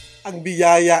Ang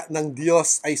biyaya ng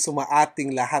Diyos ay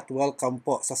sumaating lahat. Welcome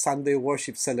po sa Sunday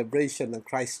Worship Celebration ng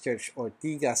Christchurch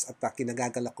Ortigas at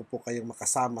kinagagalak ko po kayong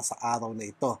makasama sa araw na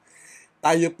ito.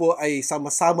 Tayo po ay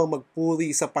sama-sama magpuri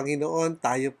sa Panginoon.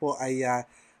 Tayo po ay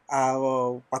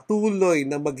patuloy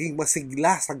na maging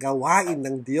masigla sa gawain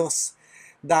ng Diyos.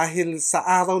 Dahil sa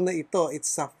araw na ito,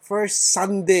 it's the first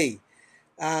Sunday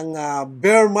ang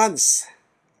Bear Months.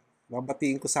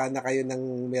 Babatiin ko sana kayo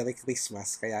ng Merry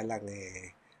Christmas, kaya lang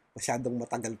masyadong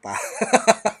matagal pa.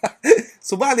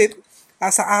 Subalit,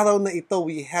 sa araw na ito,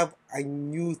 we have a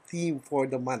new theme for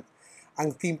the month.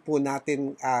 Ang theme po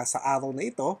natin sa araw na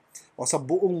ito, o sa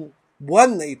buong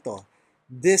buwan na ito,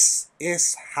 this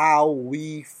is how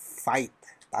we fight.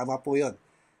 Tama po yun.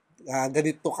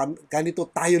 Ganito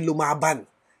tayo lumaban.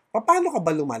 Paano ka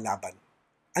ba lumalaban?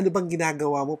 Ano bang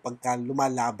ginagawa mo pagka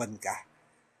lumalaban ka?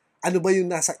 Ano ba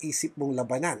yung nasa isip mong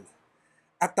labanan?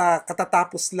 At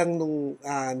katatapos lang nung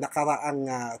nakaraang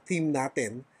theme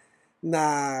natin na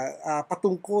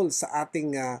patungkol sa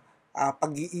ating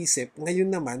pag-iisip, ngayon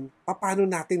naman, paano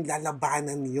natin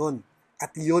lalabanan yon?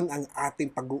 At yon ang ating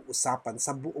pag-uusapan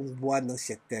sa buong buwan ng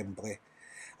Setyembre.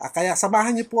 Kaya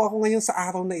samahan niyo po ako ngayon sa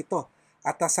araw na ito.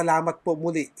 At salamat po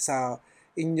muli sa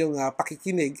inyong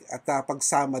pakikinig at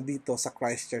pagsama dito sa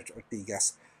Christchurch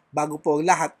Ortigas. Bago po ang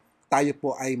lahat, tayo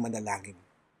po ay manalangin.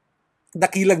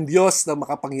 Dakilang Diyos na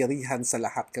makapangyarihan sa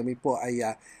lahat, kami po ay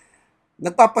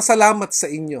nagpapasalamat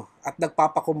sa inyo at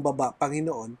nagpapakumbaba,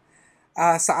 Panginoon,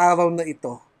 sa araw na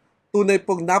ito. Tunay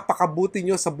pong napakabuti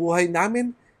nyo sa buhay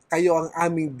namin. Kayo ang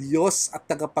aming Diyos at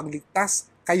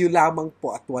tagapagligtas. Kayo lamang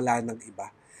po at wala ng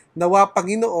iba. Nawa,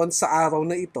 Panginoon, sa araw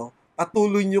na ito,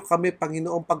 patuloy nyo kami,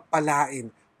 Panginoon, pagpalain.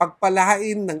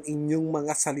 Pagpalain ng inyong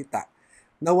mga salita.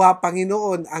 Nawa,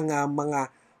 Panginoon, ang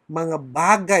mga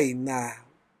bagay na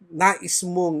nais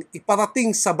mong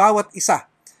iparating sa bawat isa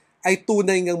ay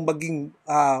tunay ngang maging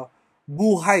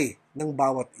buhay ng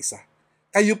bawat isa.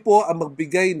 Kayo po ang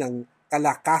magbigay ng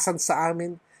kalakasan sa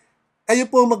amin. Kayo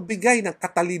po ang magbigay ng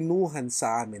katalinuhan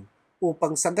sa amin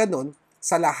upang sa ganon,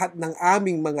 sa lahat ng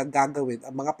aming mga gagawin,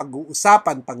 ang mga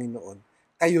pag-uusapan, Panginoon,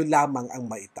 kayo lamang ang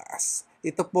maitaas.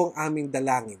 Ito po ang aming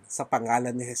dalangin sa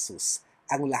pangalan ni Jesus.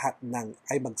 Ang lahat ng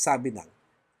ay magsabi ng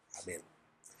Amen.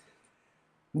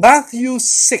 Matthew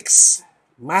 6.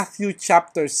 Matthew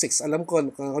chapter 6. Alam ko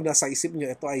kung ano sa isip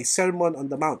nyo, ito ay Sermon on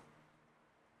the Mount.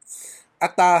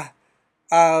 At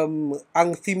ang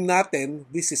theme natin,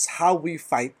 this is how we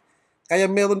fight.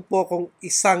 Kaya meron po akong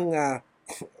isang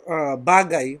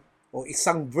bagay o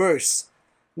isang verse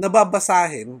na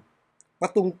babasahin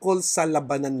patungkol sa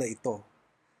labanan na ito.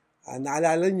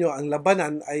 Naalala nyo, ang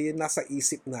labanan ay nasa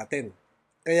isip natin.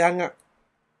 Kaya nga,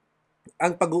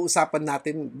 ang pag-uusapan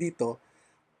natin dito,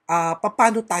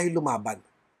 paano tayo lumaban?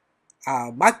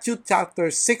 Matthew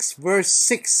chapter 6 verse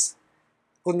 6.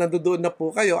 Kung nandoon na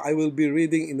po kayo, I will be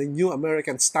reading in the New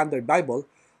American Standard Bible.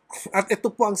 At ito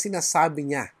po ang sinasabi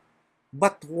niya.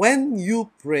 But when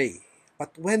you pray,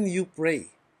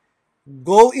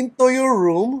 go into your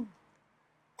room,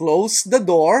 close the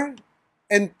door,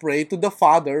 and pray to the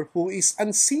Father who is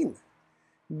unseen.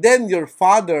 Then your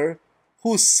Father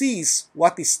who sees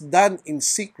what is done in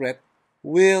secret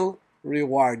will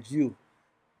reward you.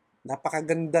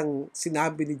 Napakagandang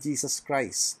sinabi ni Jesus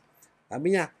Christ.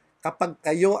 Sabi niya, kapag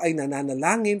kayo ay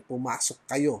nananalangin, pumasok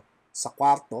kayo sa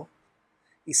kwarto,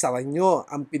 isara nyo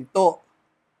ang pinto,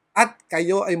 at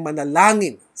kayo ay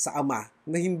manalangin sa Ama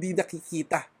na hindi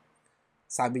nakikita.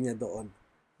 Sabi niya doon,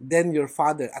 then your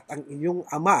Father at ang iyong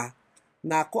Ama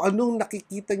na kung anong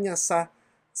nakikita niya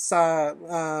sa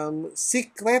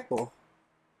sikreto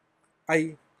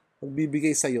ay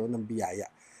magbibigay sa iyo ng biyaya.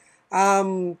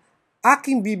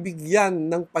 Aking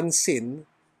bibigyan ng pansin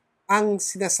ang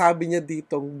sinasabi niya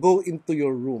dito, go into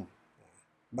your room.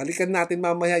 Balikan natin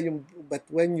mamaya yung but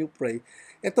when you pray.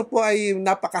 Ito po ay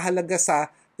napakahalaga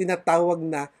sa tinatawag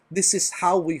na this is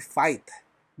how we fight.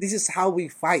 This is how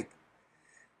we fight.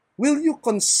 Will you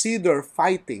consider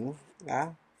fighting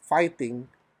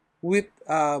with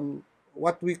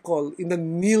what we call in a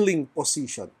kneeling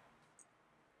position?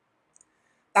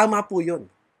 Tama po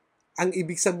yun. Ang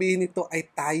ibig sabihin nito ay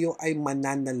tayo ay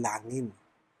mananalangin.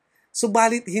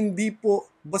 Subalit hindi po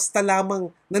basta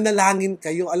lamang nanalangin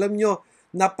kayo. Alam nyo,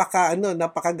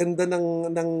 napakaganda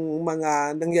ng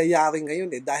mga nangyayari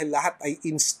ngayon dahil lahat ay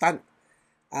instant.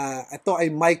 Ito ay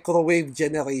microwave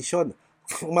generation.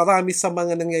 Marami sa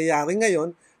mga nangyayari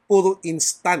ngayon, puro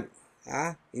instant.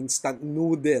 Instant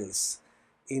noodles,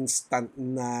 instant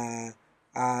na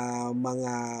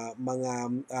mga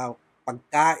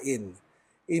pagkain,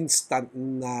 instant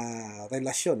na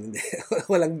relasyon.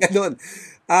 Walang ganon.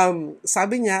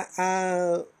 Sabi niya,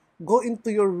 go into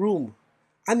your room.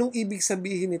 Anong ibig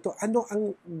sabihin nito? Ano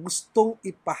ang gustong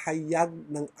ipahayag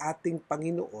ng ating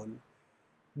Panginoon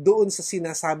doon sa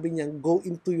sinasabi niyang go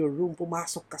into your room,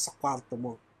 pumasok ka sa kwarto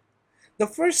mo? The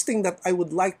first thing that I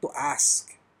would like to ask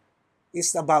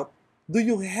is about, do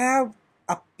you have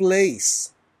a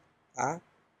place?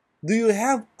 Do you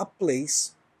have a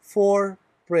place for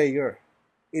prayer?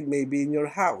 It may be in your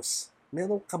house.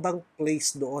 Meron ka bang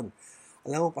place doon?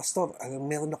 Alam mo, pastor,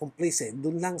 meron akong place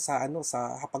doon lang sa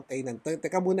sa hapagkainan.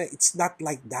 Teka muna, it's not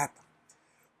like that.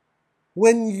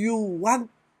 When you want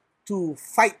to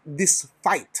fight this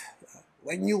fight,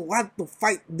 when you want to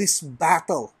fight this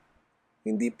battle,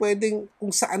 hindi pwedeng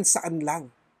kung saan-saan lang.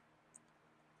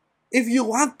 If you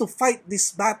want to fight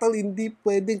this battle, hindi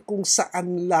pwedeng kung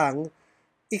saan lang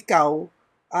ikaw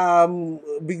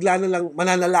bigla na lang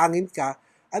mananalangin ka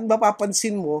at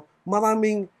mapapansin mo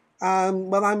maraming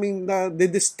na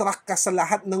distract ka sa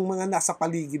lahat ng mga nasa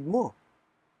paligid mo.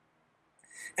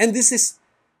 And this is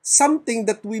something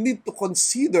that we need to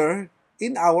consider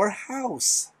in our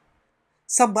house.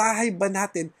 Sa bahay ba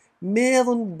natin,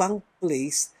 meron bang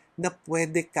place na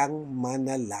pwede kang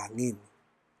manalangin?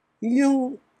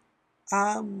 Yung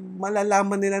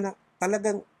malalaman nila na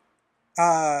talagang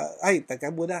teka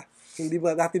muna, hindi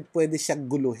ba natin pwede siyang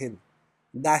guluhin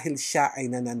dahil siya ay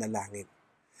nananalangin?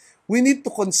 We need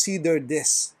to consider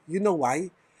this. You know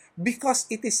why? Because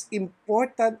it is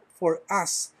important for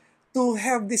us to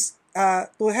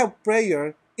have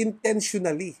prayer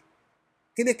intentionally.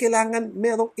 Kailangan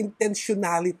merong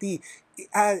intentionality.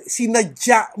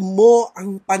 Sinadya mo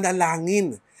ang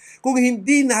panalangin. Kung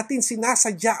hindi natin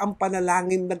sinasadya ang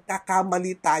panalangin,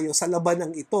 nagkakamali tayo sa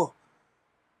labanang ito.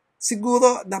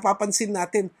 Siguro napapansin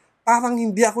natin, parang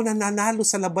hindi ako nananalo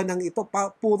sa labanang ito.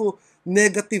 Puro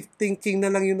negative thinking na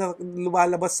lang yung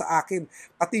lumalabas sa akin.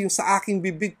 Pati yung sa aking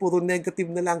bibig, puro negative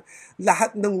na lang.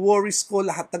 Lahat ng worries ko,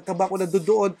 lahat ng kaba ko na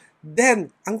doon. Then,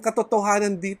 ang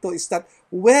katotohanan dito is that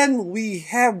when we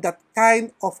have that kind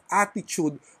of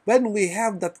attitude, when we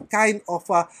have that kind of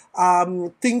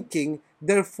thinking,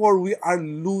 therefore we are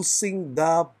losing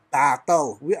the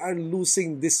battle. We are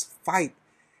losing this fight.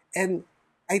 And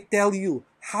I tell you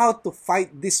how to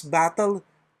fight this battle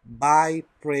by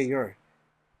prayer.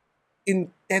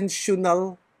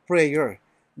 Intentional prayer.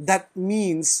 That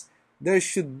means there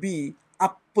should be a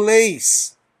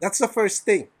place. That's the first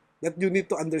thing that you need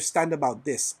to understand about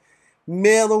this.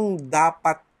 Merong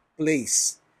dapat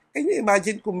place. Can you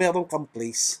imagine kung merong kang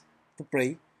place to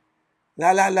pray?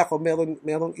 Naalala ko,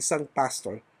 merong isang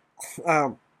pastor.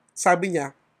 Sabi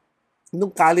niya,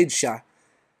 nung college siya,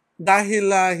 dahil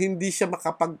hindi siya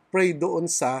makapag-pray doon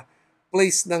sa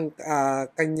place ng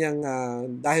kanyang,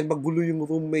 dahil magulo yung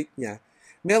roommate niya,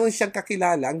 meron siyang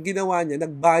kakilala, ang ginawa niya,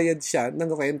 nagbayad siya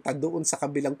ng renta doon sa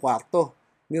kabilang kwarto.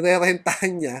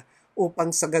 Nirerentahan niya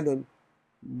upang sa ganun,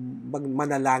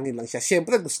 manalangin lang siya.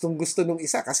 Siyempre, gustong-gusto nung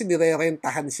isa kasi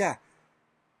nirerentahan siya.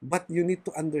 But you need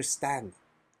to understand,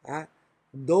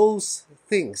 those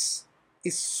things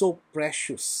is so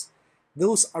precious.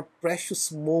 Those are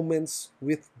precious moments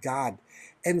with God.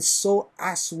 And so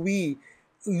as we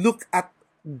look at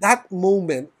that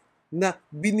moment na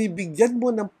binibigyan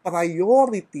mo ng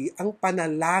priority ang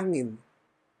panalangin,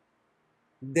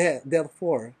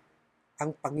 therefore,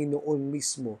 ang Panginoon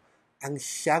mismo ang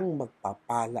siyang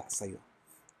magpapala sa iyo.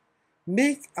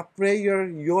 Make a prayer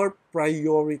your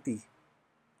priority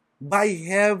by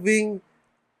having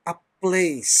a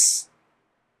place.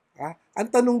 Ang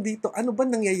tanong dito, ano ba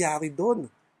nangyayari doon?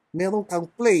 Meron kang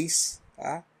place,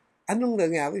 anong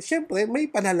nangyayari? Siyempre, may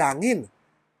panalangin.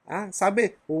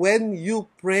 Sabi, when you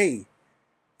pray,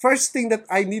 first thing that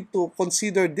I need to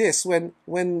consider this when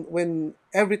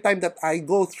every time that I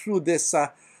go through this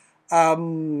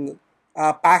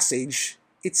passage,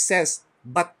 it says,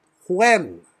 but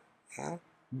when.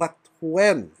 But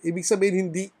when. Ibig sabihin,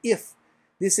 hindi if.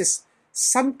 This is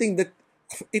something that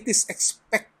it is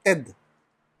expected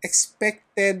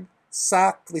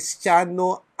sa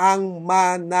Kristiyano ang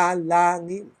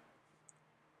manalangin.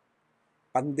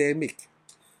 Pandemic.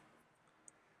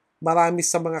 Marami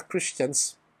sa mga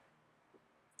Christians,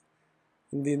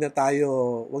 wag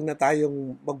na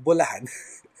tayong magbulahan.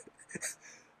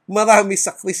 Marami sa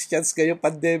Christians ngayong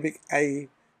pandemic ay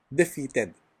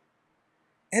defeated.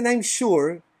 And I'm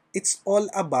sure it's all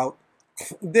about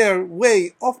their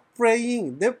way of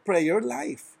praying, their prayer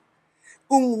life.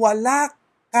 Kung wala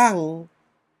kang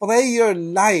prayer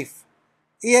life,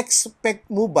 i-expect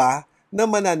mo ba na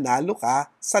mananalo ka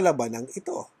sa labanan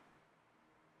ito?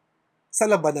 Sa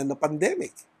labanan ng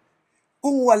pandemic.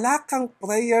 Kung wala kang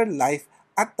prayer life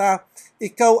at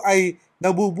ikaw ay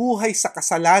nabubuhay sa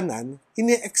kasalanan,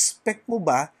 ini-expect mo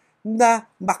ba na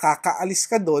makakaalis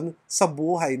ka doon sa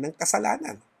buhay ng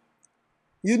kasalanan.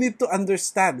 You need to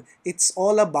understand, it's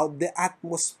all about the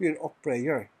atmosphere of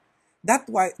prayer.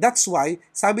 That's why,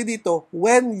 sabi dito,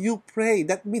 when you pray,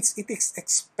 that means it is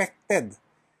expected.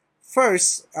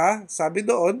 First, sabi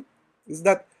doon, is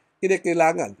that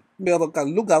kinakailangan. Meron kang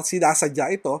lugar,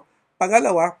 sinasadya ito.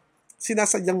 Pangalawa,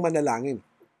 sinasadyang manalangin.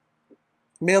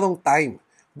 Merong time.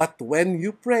 But when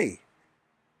you pray,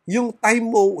 yung time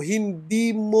mo,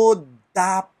 hindi mo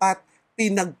dapat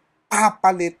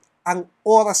pinagpapalit ang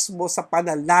oras mo sa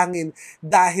panalangin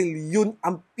dahil yun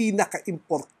ang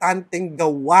pinaka-importanteng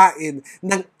gawain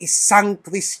ng isang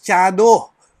Kristiyano.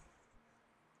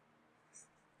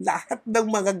 Lahat ng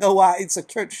mga gawain sa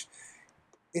church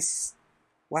is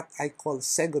what I call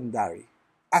secondary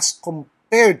as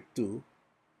compared to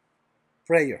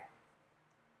prayer.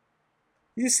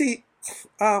 You see,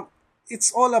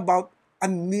 it's all about a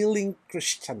kneeling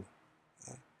Christian.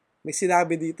 May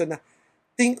sinabi dito na,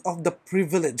 think of the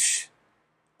privilege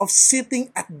of sitting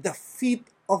at the feet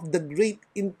of the great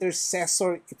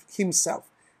intercessor himself.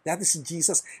 That is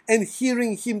Jesus. And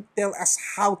hearing him tell us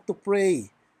how to pray.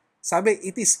 Sabi,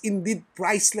 it is indeed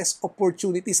priceless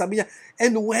opportunity. Sabi niya,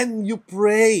 and when you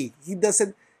pray, he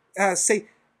doesn't say,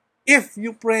 if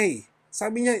you pray.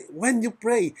 Sabi niya, when you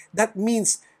pray, that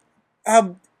means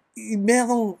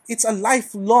it's a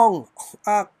lifelong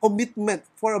commitment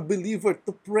for a believer to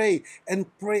pray and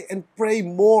pray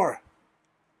more.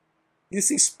 You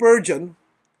see, Spurgeon,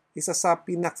 isa sa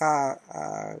pinaka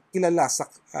kilala sa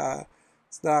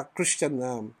Christian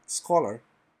scholar,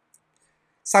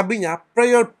 sabi niya,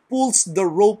 prayer pulls the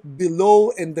rope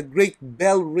below and the great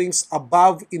bell rings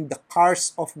above in the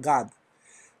cars of God.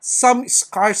 Some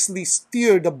scarcely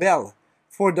steer the bell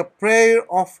for the prayer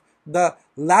of the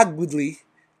languidly.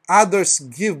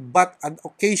 Others give but an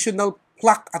occasional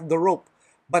pluck at the rope.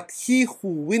 But he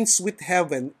who wins with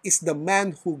heaven is the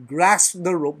man who grasps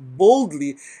the rope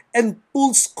boldly and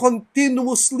pulls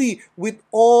continuously with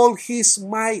all his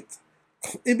might.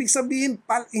 Ibig sabihin,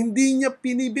 hindi niya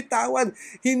pinibitawan,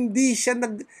 hindi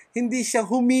siya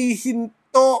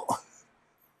humihinto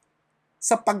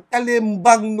sa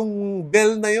pagkalimbang nung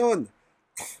bell na yon.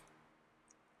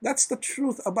 That's the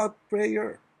truth about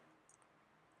prayer.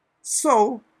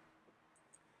 So,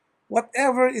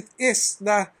 whatever it is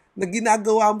na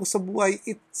ginagawa mo sa buhay,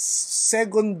 it's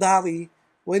secondary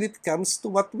when it comes to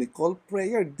what we call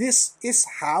prayer. This is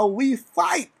how we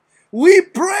fight. We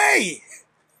pray.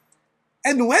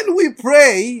 And when we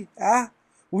pray,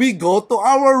 we go to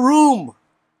our room.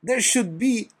 There should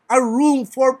be a room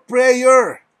for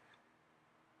prayer.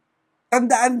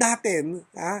 Tandaan natin,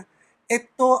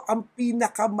 ito ang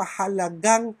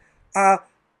pinakamahalagang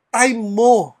time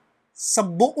mo sa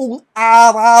buong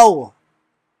araw,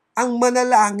 ang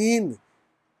manalangin.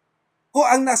 Kung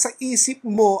ang nasa isip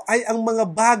mo ay ang mga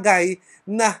bagay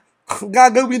na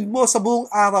gagawin mo sa buong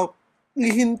araw,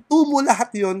 ihinto mo lahat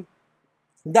yon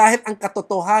dahil ang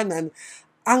katotohanan,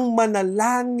 ang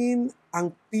manalangin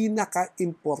ang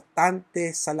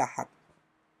pinaka-importante sa lahat.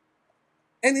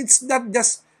 And it's not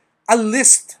just a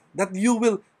list that you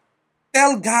will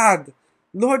tell God,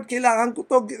 Lord, kailangan ko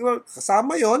to.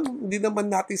 Kasama yon, hindi naman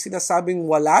natin sinasabing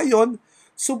wala yon.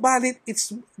 Subalit, it's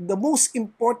the most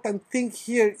important thing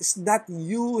here is that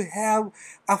you have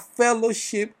a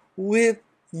fellowship with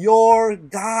your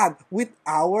God, with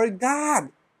our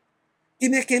God.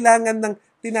 Kinakailangan ng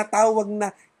tinatawag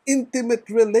na intimate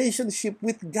relationship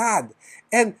with God.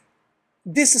 And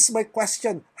this is my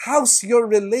question. How's your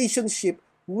relationship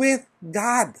with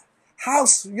God?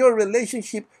 How's your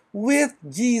relationship with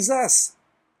Jesus?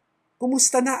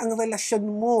 Kumusta na ang relasyon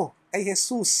mo kay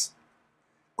Jesus?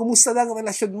 Kumusta na ang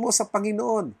relasyon mo sa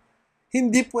Panginoon?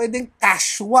 Hindi pwedeng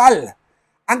casual.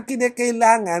 Ang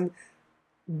kinakailangan,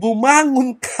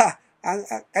 bumangon ka.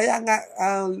 Kaya nga,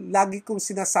 lagi kong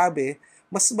sinasabi,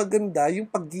 mas maganda yung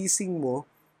paggising mo,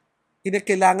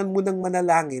 kinakailangan mo ng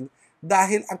manalangin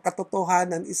dahil ang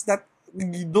katotohanan is that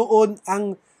doon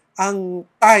ang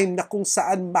time na kung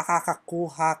saan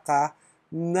makakakuha ka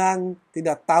ng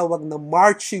tinatawag na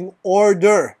marching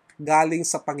order galing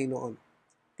sa Panginoon.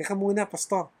 Teka muna,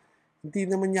 Pastor, hindi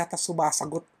naman yata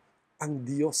sumasagot ang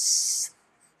Diyos.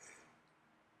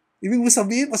 Ibig mo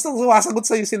sabihin, Pastor, sumasagot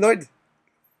sa'yo si Lord.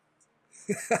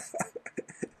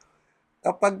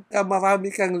 Kapag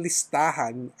marami kang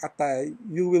listahan at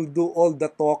you will do all the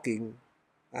talking,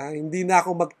 hindi na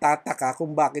ako magtataka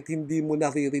kung bakit hindi mo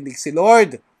naririnig si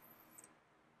Lord.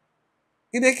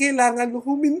 Kinakailangan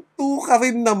huminto ka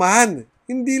rin naman.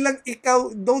 Hindi lang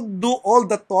ikaw, don't do all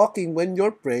the talking when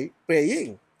you're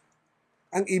praying.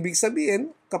 Ang ibig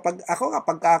sabihin, kapag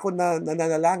ako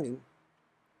nananalangin,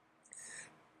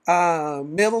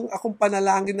 Merong akong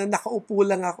panalangin na nakaupo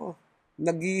lang ako,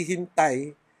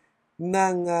 naghihintay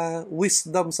ng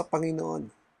wisdom sa Panginoon.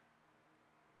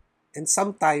 And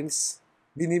sometimes,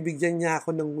 binibigyan niya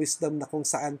ako ng wisdom na kung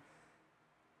saan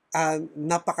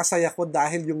napakasaya ko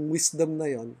dahil yung wisdom na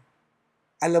yon,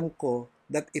 alam ko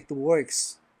that it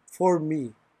works for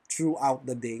me throughout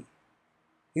the day.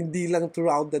 Hindi lang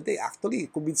throughout the day. Actually,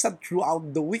 kung minsan throughout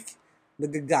the week,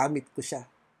 nagagamit ko siya.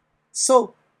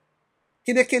 So,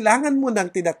 kinakailangan mo ng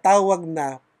tinatawag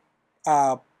na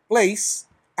place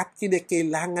at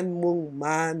kinakailangan mong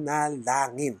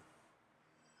manalangin.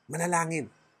 Manalangin.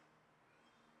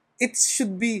 It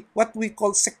should be what we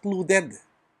call secluded.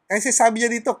 Kasi sabi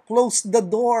niya dito, close the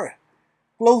door.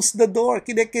 Close the door.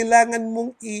 Kinakailangan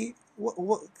mong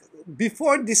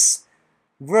before this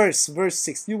verse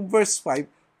 6, yung verse 5,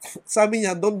 sabi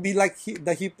niya, don't be like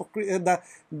the hypocrite,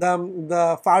 the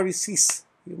Pharisees,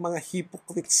 yung mga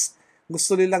hypocrites.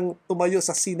 Gusto nilang tumayo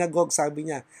sa synagogue, sabi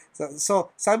niya. So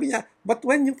sabi niya, but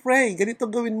when you pray, ganito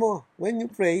gawin mo. When you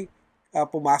pray,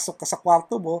 pumasok ka sa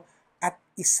kwarto mo at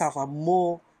isara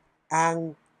mo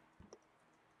ang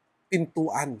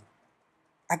pintuan.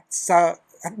 At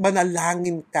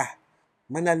manalangin ka.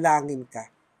 Manalangin ka.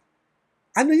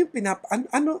 Ano yung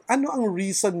ano ang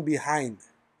reason behind?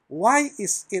 Why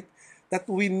is it that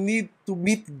we need to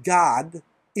meet God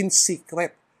in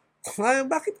secret?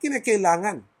 Bakit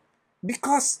kinakailangan?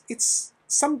 Because it's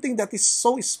something that is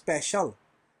so special.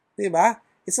 Diba?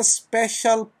 It's a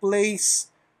special place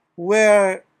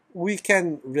where we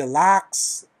can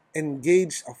relax,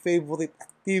 engage a favorite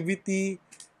activity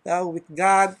with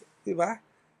God. Diba?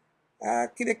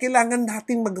 Kinakailangan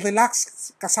natin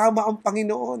mag-relax kasama ang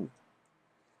Panginoon.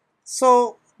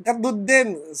 So, ganun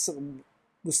din. So,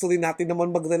 gusto rin natin naman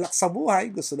mag-relax sa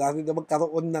buhay. Gusto natin na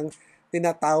magkaroon ng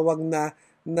tinatawag na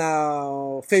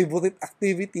favorite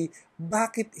activity.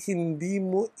 Bakit hindi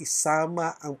mo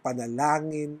isama ang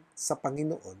panalangin sa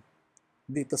Panginoon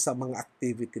dito sa mga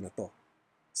activity na to?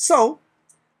 So,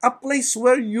 a place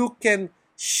where you can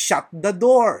shut the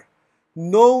door,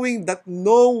 knowing that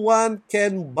no one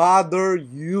can bother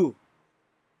you.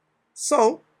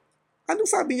 So, anong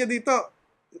sabi niya dito?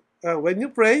 When you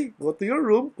pray, go to your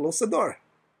room, close the door.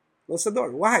 Close the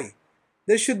door. Why?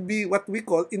 There should be what we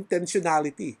call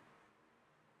intentionality.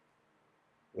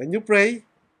 When you pray,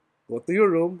 go to your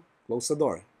room, close the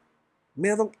door.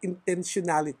 Merong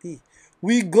intentionality.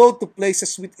 We go to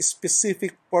places with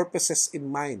specific purposes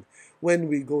in mind. When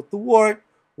we go to work,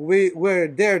 we're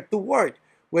there to work.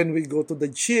 When we go to the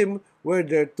gym, we're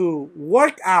there to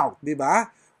work out, di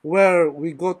ba? Where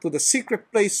we go to the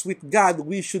secret place with God,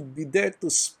 we should be there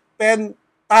to spend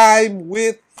time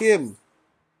with Him.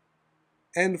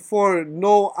 And for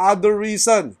no other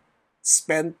reason,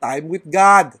 spend time with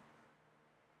God.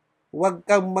 Huwag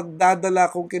kang magdadala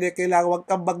kung kinakailangan, huwag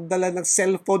kang magdala ng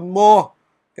cellphone mo.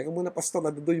 Teka muna, pastor,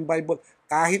 nandun yung Bible.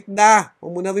 Kahit na,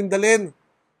 huwag mo na rin dalhin.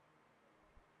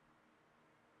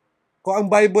 Kung ang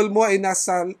Bible mo ay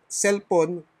nasa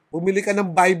cellphone, bumili ka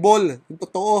ng Bible. Yung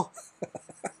totoo.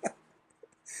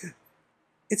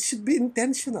 It should be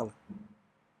intentional.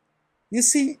 You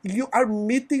see, you are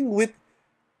meeting with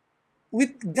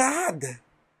God,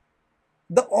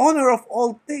 the owner of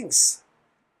all things,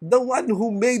 the one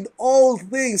who made all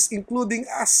things, including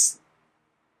us.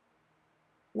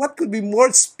 What could be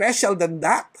more special than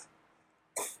that?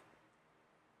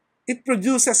 It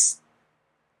produces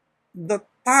the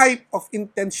type of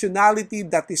intentionality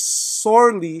that is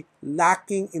sorely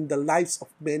lacking in the lives of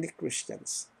many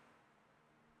Christians.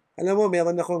 Alam mo,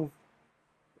 meron akong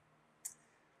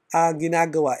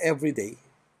ginagawa every day.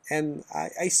 And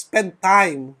I spend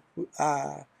time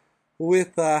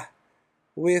with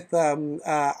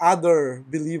other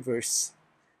believers.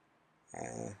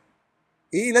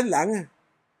 Ilan lang.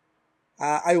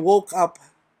 I woke up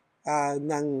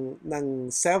ng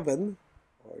 7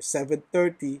 or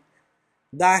 7:30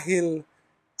 dahil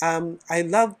I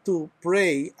love to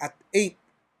pray at 8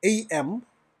 a.m.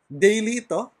 Daily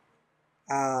ito.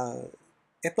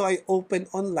 Ito ay open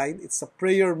online. It's a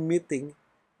prayer meeting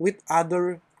with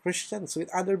other Christians, with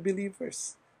other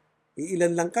believers.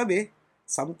 Iilan lang kami,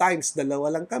 sometimes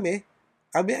dalawa lang kami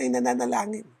ay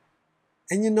nananalangin.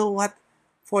 And you know what?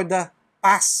 For the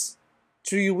past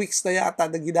 3 weeks na yata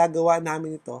na ginagawa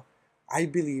namin ito, I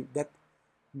believe that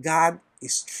God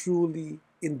is truly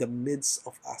in the midst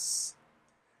of us.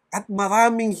 At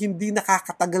maraming hindi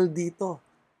nakakatagal dito.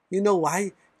 You know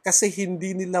why? Kasi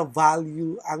hindi nila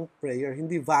value ang prayer,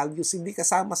 hindi values, hindi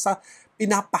kasama sa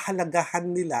pinapahalagahan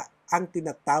nila ang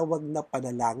tinatawag na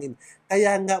panalangin.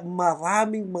 Kaya nga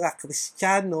maraming mga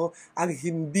Kristiyano ang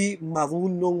hindi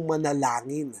marunong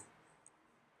manalangin.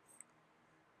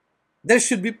 There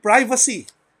should be privacy.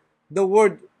 The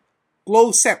word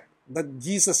closet that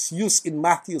Jesus used in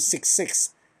Matthew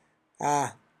 6:6, uh,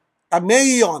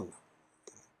 tameion,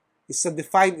 is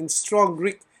defined in strong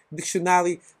Greek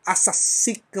dictionary as a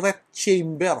secret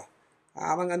chamber.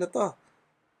 Parang ano to?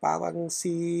 Parang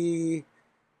si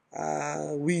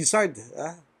wizard.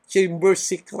 Chamber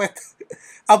secret.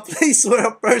 A place where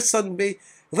a person may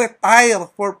retire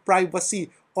for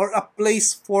privacy or a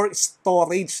place for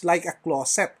storage like a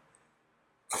closet.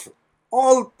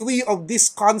 All three of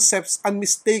these concepts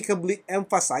unmistakably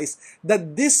emphasize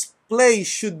that this place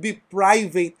should be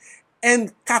private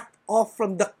and cut off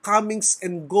from the comings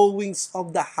and goings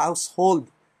of the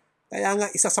household. Kaya nga,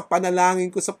 isa sa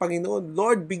panalangin ko sa Panginoon,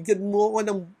 Lord, bigyan mo ako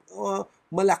ng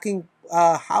malaking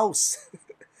house.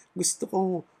 Gusto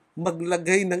kong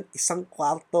maglagay ng isang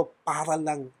kwarto para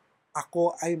lang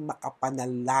ako ay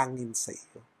makapanalangin sa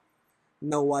iyo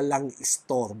na walang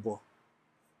istorbo.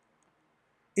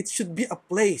 It should be a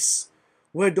place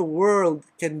where the world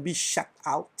can be shut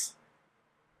out.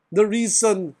 The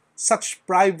reason such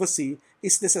privacy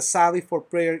is necessary for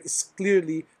prayer is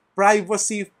clearly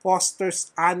privacy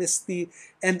fosters honesty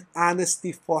and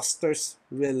honesty fosters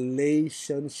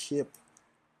relationship.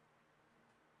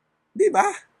 Di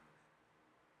ba?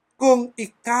 Kung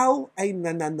ikaw ay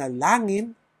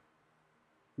nananalangin,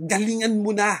 galingan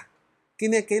mo na.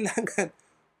 Kinakailangan,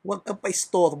 huwag kang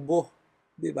paistorbo.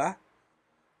 Di ba?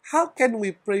 How can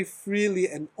we pray freely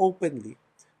and openly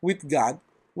with God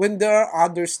when there are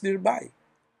others nearby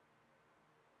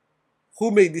who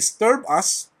may disturb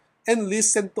us and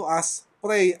listen to us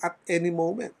pray at any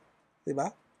moment?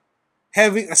 Diba?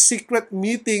 Having a secret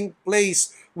meeting place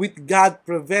with God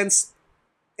prevents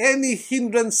any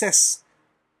hindrances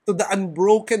to the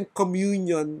unbroken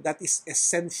communion that is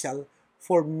essential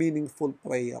for meaningful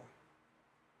prayer.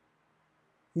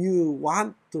 You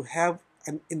want to have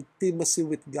an intimacy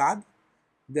with God,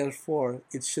 therefore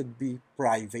it should be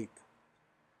private.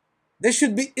 There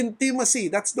should be intimacy.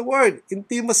 That's the word.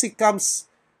 Intimacy comes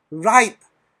right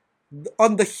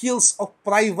on the heels of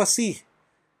privacy.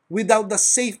 Without the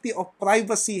safety of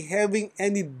privacy, having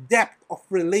any depth of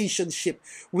relationship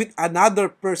with another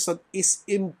person is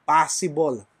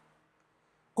impossible.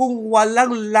 Kung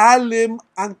walang lalim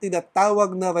ang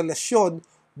tinatawag na relasyon,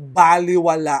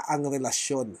 baliwala ang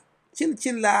relasyon.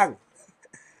 Chill-chill lang.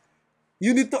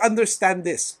 You need to understand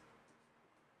this.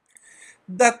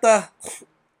 That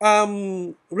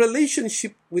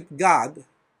relationship with God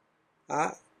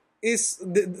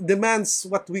demands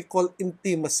what we call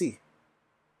intimacy.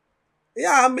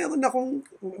 Yeah, meron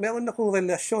akong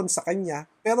relasyon sa kanya,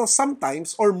 pero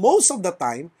sometimes or most of the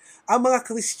time, ang mga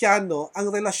Kristiyano, ang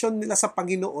relasyon nila sa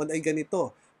Panginoon ay ganito.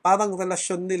 Parang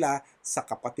relasyon nila sa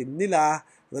kapatid nila,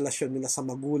 relasyon nila sa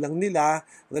magulang nila,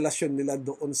 relasyon nila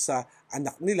doon sa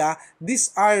anak nila.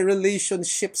 These are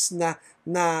relationships na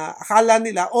akala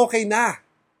nila okay na.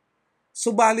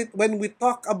 Subalit when we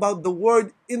talk about the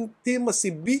word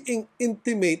intimacy, being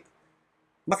intimate,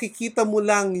 makikita mo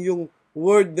lang yung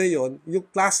word na yon, yung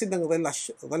klase ng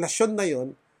relasyon na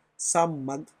yon sa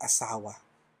mag-asawa.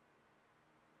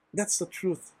 That's the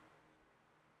truth.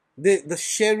 The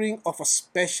sharing of a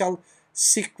special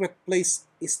secret place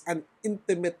is an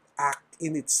intimate act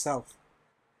in itself.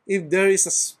 If there is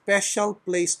a special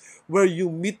place where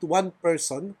you meet one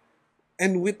person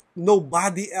and with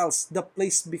nobody else, the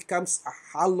place becomes a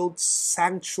hallowed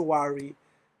sanctuary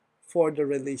for the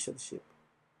relationship.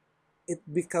 It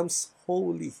becomes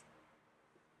holy,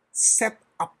 set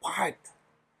apart.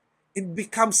 It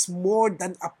becomes more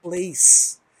than a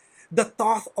place. The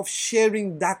thought of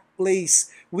sharing that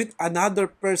place with another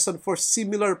person for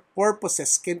similar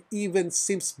purposes can even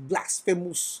seem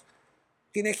blasphemous.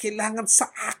 Kinakailangan sa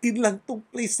akin lang tong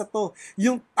place na to.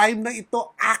 Yung time na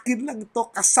ito, akin lang ito.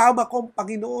 Kasama ko ang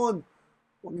Panginoon.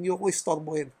 Huwag niyo ko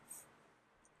istorbohin.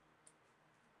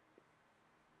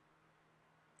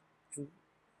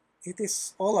 It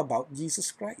is all about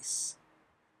Jesus Christ.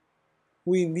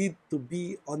 We need to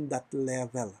be on that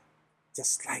level.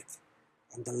 Just like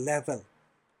on the level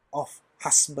of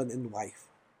husband and wife.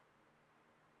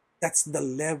 That's the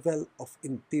level of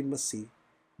intimacy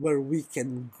where we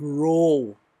can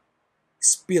grow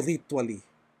spiritually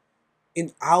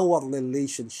in our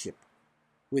relationship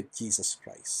with Jesus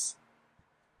Christ.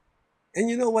 And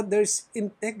you know what? There's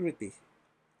integrity.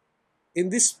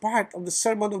 In this part of the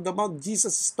Sermon on the Mount,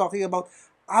 Jesus is talking about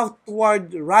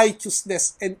outward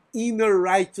righteousness and inner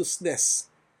righteousness.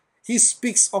 He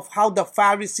speaks of how the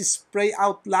Pharisees pray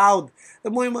out loud.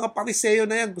 Alam mo yung mga Pariseo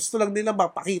na yan, gusto lang nila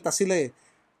mapakita sila eh.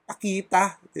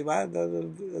 Pakita, di ba?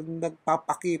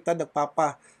 Nagpapakita,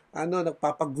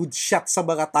 nagpapa-good shot sa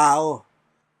mga tao.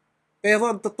 Pero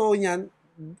ang totoo niyan,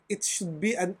 it should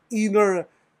be an inner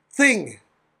thing,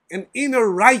 an inner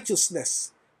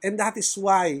righteousness. And that is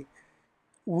why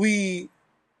we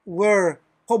were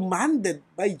commanded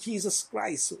by Jesus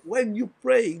Christ. When you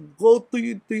pray, go to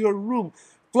your room,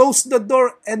 close the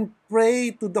door, and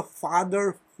pray to the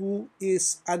Father who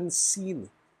is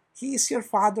unseen. He is your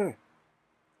Father.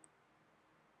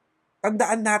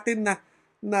 Tandaan natin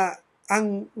na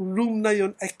ang room na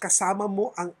yon ay kasama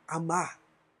mo ang Ama.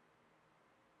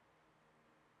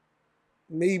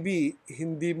 Maybe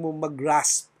hindi mo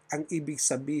mag-grasp ang ibig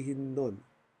sabihin nun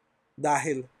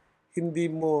dahil hindi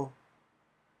mo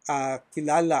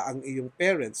kilala ang iyong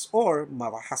parents or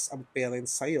marahas ang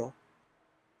parents sa'yo,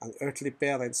 ang earthly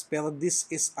parents, pero this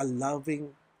is a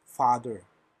loving Father.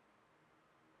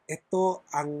 Ito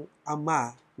ang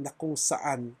Ama na kung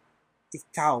saan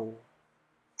ikaw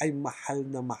ay mahal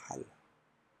na mahal.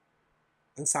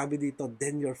 Ang sabi dito,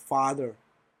 then your Father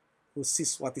who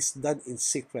sees what is done in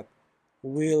secret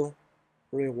will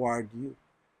reward you.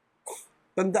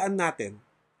 Tandaan natin,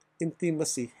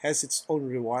 intimacy has its own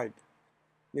reward.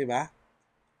 Diba?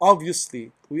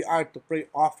 Obviously, we are to pray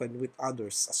often with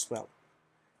others as well.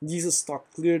 Jesus taught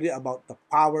clearly about the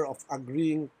power of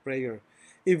agreeing prayer.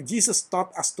 If Jesus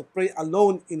taught us to pray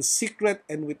alone in secret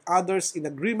and with others in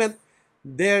agreement,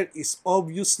 there is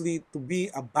obviously to be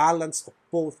a balance of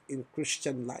both in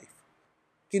Christian life.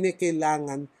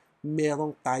 Kinakailangan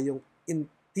merong tayong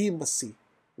intimacy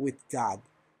with God,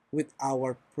 with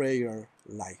our prayer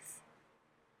life.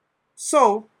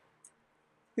 So,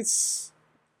 this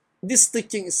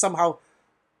teaching is somehow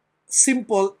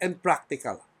simple and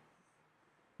practical.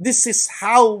 This is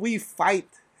how we fight.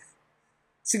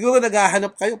 Siguro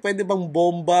naghahanap kayo, pwede bang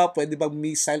bomba, pwede bang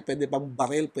missile, pwede bang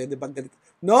baril, pwede bang ganito.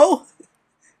 No!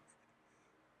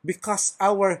 Because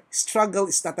our struggle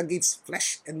is not against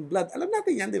flesh and blood. Alam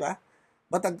natin yan, di ba?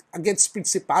 But against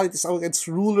principalities, against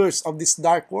rulers of this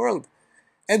dark world.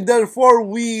 And therefore,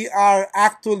 we are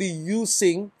actually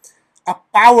using a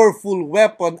powerful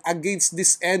weapon against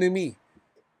this enemy.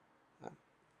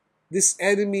 This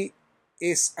enemy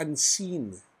is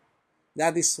unseen.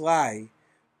 That is why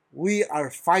we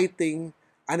are fighting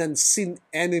an unseen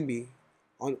enemy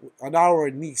on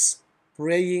our knees,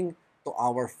 praying to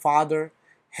our Father,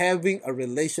 having a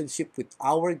relationship with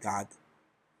our God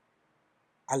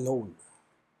alone,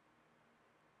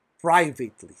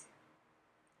 privately.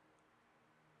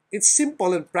 It's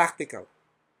simple and practical.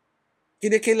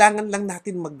 Kinakailangan lang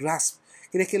natin mag-grasp.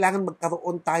 Kinakailangan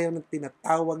magkaroon tayo ng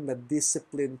tinatawag na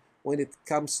discipline when it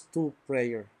comes to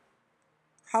prayer.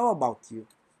 How about you?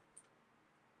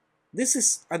 This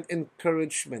is an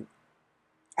encouragement.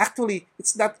 Actually,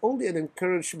 it's not only an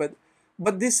encouragement,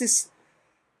 but this is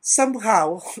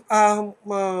somehow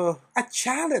a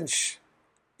challenge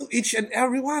to each and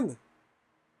every one.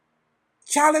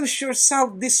 Challenge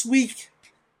yourself this week,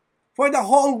 for the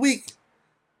whole week.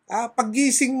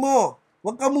 Paggising mo,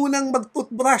 huwag ka munang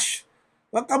mag-toothbrush.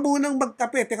 Huwag ka munang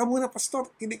magkape. Teka muna, pastor,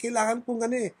 kailangan kong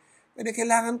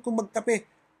kailangan kong magkape.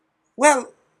 Well,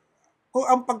 kung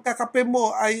ang pagkakape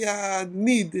mo ay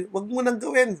need, huwag mo nang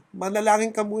gawin.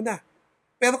 Manalangin ka muna.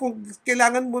 Pero kung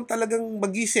kailangan mo talagang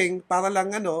magising para lang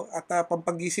at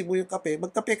pampagising mo yung kape,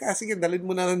 magkape ka. Sige, dalhin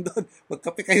mo na lang doon.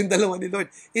 Magkape kayong dalawa ni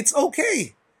Lord. It's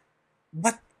okay.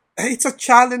 But it's a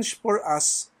challenge for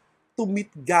us to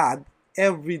meet God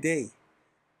every day.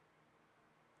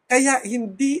 Kaya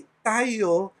hindi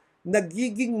tayo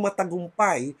nagiging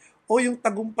matagumpay o yung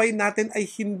tagumpay natin ay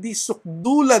hindi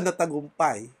sukdulan na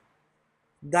tagumpay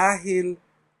dahil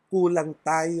kulang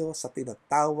tayo sa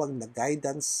tinatawag na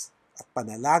guidance at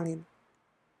panalangin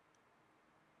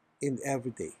in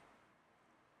everyday.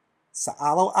 Sa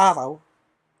araw-araw,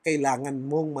 kailangan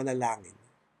mong manalangin.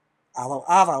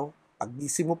 Araw-araw,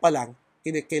 paggising mo pa lang,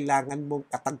 kailangan mong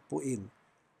katagpuin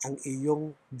ang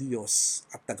iyong Diyos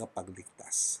at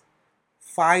tagapagligtas.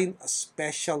 Find a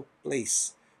special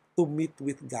place to meet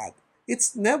with God.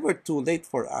 It's never too late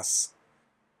for us.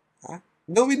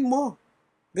 Gawin mo.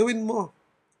 Gawin mo.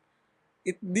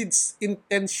 It needs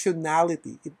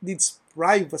intentionality. It needs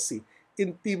privacy,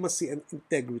 intimacy, and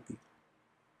integrity.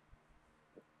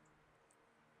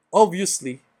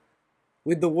 Obviously,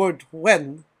 with the word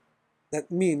when, that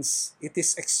means it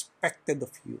is expected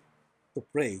of you to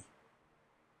pray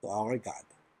to our God.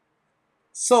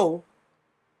 So,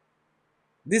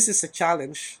 this is a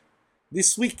challenge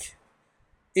this week.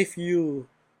 If you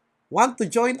want to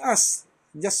join us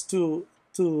just to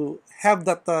have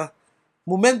that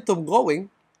momentum going,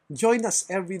 join us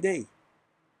every day,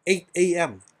 8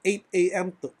 a.m.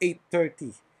 to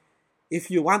 8:30. If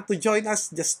you want to join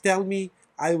us, just tell me.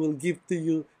 I will give to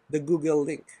you the Google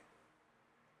link.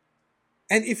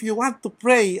 And if you want to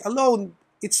pray alone,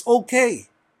 it's okay.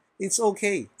 It's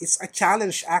okay. It's a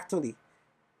challenge, actually.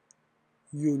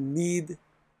 You need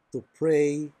to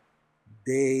pray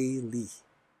daily.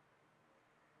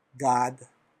 God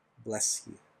bless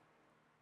you.